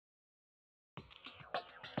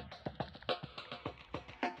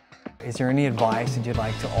Is there any advice that you'd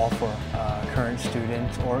like to offer current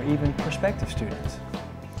students or even prospective students?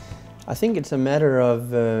 I think it's a matter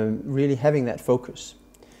of really having that focus.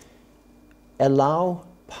 Allow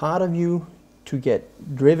part of you to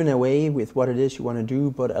get driven away with what it is you want to do,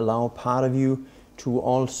 but allow part of you to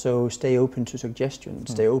also stay open to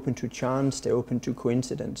suggestions, stay open to chance, stay open to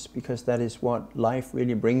coincidence, because that is what life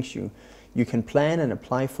really brings you. You can plan and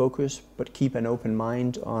apply focus, but keep an open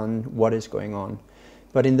mind on what is going on.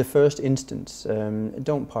 But in the first instance,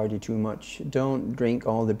 don't party too much. Don't drink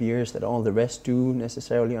all the beers that all the rest do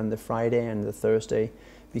necessarily on the Friday and the Thursday,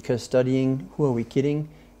 because studying, who are we kidding?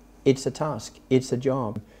 It's a task, it's a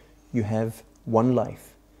job. You have one life.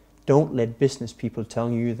 Don't let business people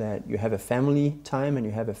tell you that you have a family time and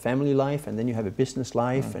you have a family life and then you have a business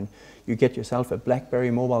life and you get yourself a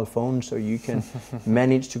BlackBerry mobile phone so you can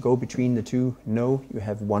manage to go between the two. No, you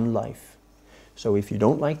have one life. So if you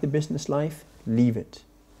don't like the business life, leave it.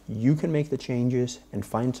 You can make the changes and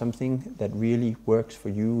find something that really works for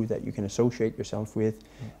you, that you can associate yourself with,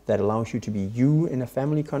 that allows you to be you in a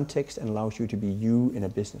family context and allows you to be you in a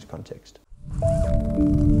business context.